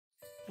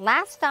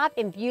Last stop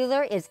in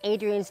Buhler is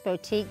Adrians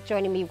Boutique.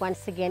 Joining me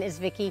once again is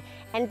Vicki.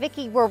 And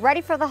Vicki, we're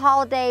ready for the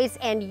holidays,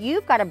 and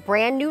you've got a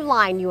brand new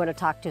line you want to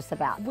talk to us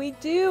about. We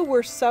do.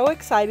 We're so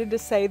excited to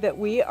say that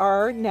we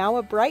are now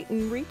a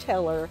Brighton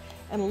retailer,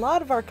 and a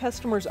lot of our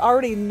customers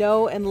already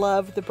know and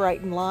love the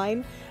Brighton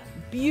line.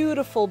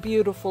 Beautiful,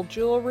 beautiful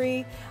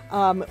jewelry.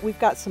 We've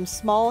got some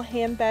small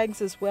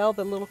handbags as well,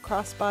 the little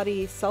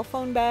crossbody cell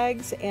phone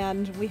bags,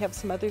 and we have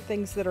some other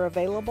things that are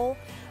available.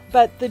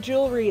 But the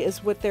jewelry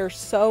is what they're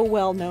so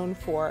well known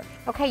for.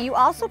 Okay, you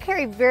also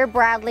carry Vera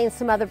Bradley and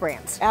some other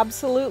brands.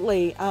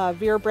 Absolutely.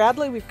 Vera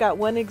Bradley, we've got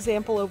one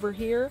example over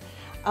here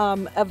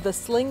of the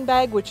sling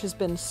bag, which has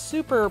been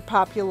super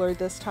popular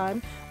this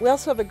time. We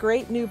also have a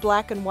great new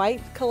black and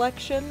white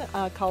collection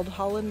called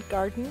Holland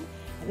Garden.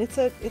 And it's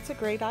a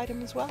great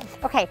item as well.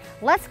 Okay,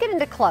 let's get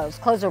into clothes.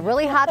 Clothes are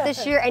really hot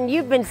this year, and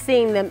you've been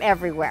seeing them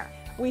everywhere.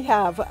 We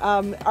have.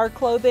 Our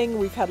clothing,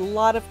 we've had a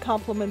lot of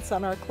compliments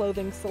on our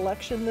clothing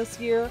selection this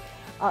year.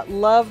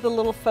 Love the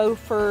little faux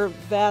fur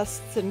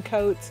vests and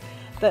coats.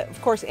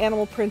 Of course,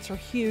 animal prints are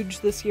huge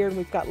this year, and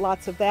we've got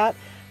lots of that.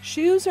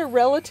 Shoes are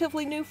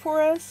relatively new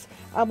for us.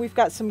 We've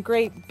got some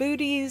great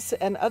booties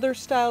and other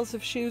styles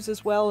of shoes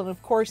as well, and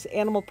of course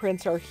animal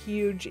prints are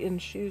huge in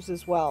shoes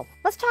as well.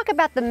 Let's talk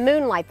about the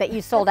Moonlight that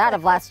you sold out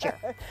of last year.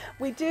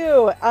 We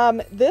do.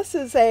 This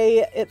is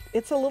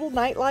it's a little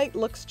nightlight,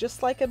 looks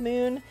just like a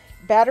moon,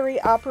 battery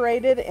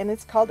operated, and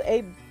it's called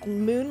a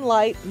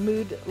Moonlight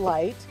Mood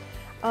Light.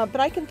 But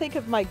I can think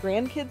of my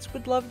grandkids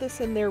would love this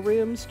in their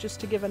rooms just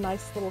to give a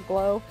nice little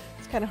glow.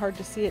 It's kind of hard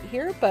to see it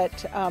here,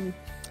 but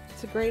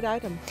it's a great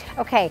item.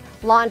 Okay,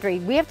 laundry.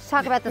 We have to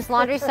talk about this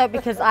laundry soap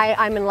because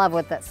I'm in love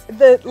with this.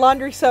 The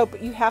laundry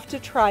soap, you have to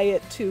try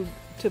it to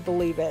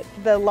believe it.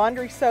 The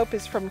laundry soap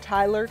is from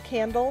Tyler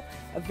Candle,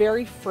 a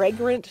very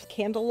fragrant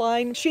candle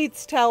line.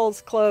 Sheets,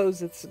 towels,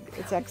 clothes, it's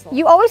excellent.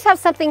 You always have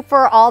something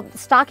for all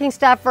stocking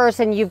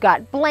stuffers, and you've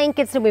got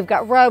blankets, and we've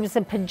got robes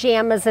and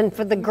pajamas, and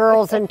for the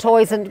girls and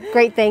toys and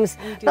great things.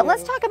 But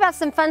let's talk about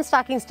some fun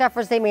stocking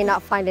stuffers they may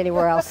not find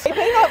anywhere else. They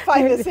may not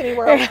find this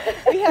anywhere else.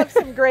 We have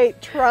some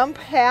great Trump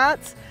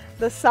hats.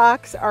 The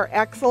socks are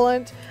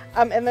excellent.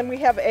 And then we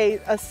have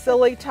a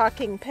silly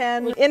talking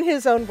pen in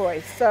his own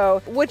voice.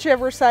 So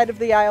whichever side of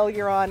the aisle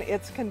you're on,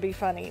 it can be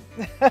funny.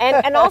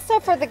 and also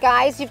for the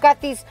guys, you've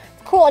got these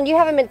cool, and you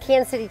have them in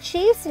Kansas City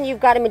Chiefs, and you've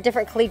got them in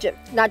different collegiate,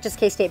 not just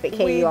K-State, but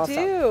KU also.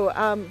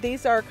 We do.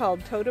 These are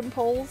called totem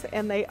poles,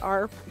 and they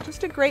are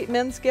just a great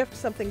men's gift,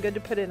 something good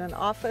to put in an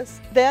office.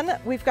 Then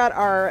we've got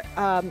our,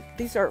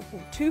 these are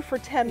 2 for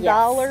 $10.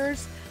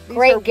 Yes. These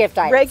great gift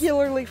items.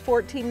 Regularly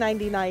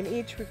 $14.99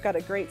 each. We've got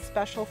a great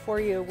special for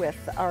you with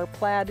our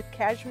plaid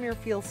cashmere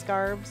feel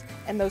scarves,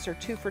 and those are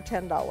 2 for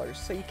 $10,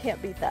 so you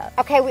can't beat that.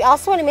 Okay, we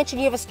also want to mention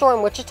you have a store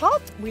in Wichita.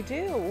 We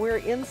do. We're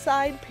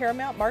inside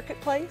Paramount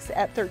Marketplace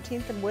at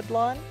 13th and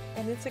Woodlawn,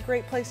 and it's a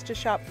great place to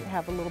shop. We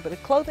have a little bit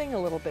of clothing, a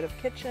little bit of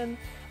kitchen,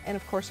 and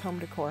of course home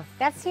decor.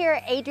 That's here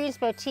at Adrians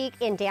Boutique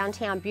in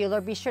downtown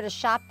Buhler. Be sure to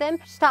shop them,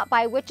 stop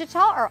by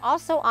Wichita, or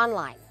also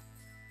online.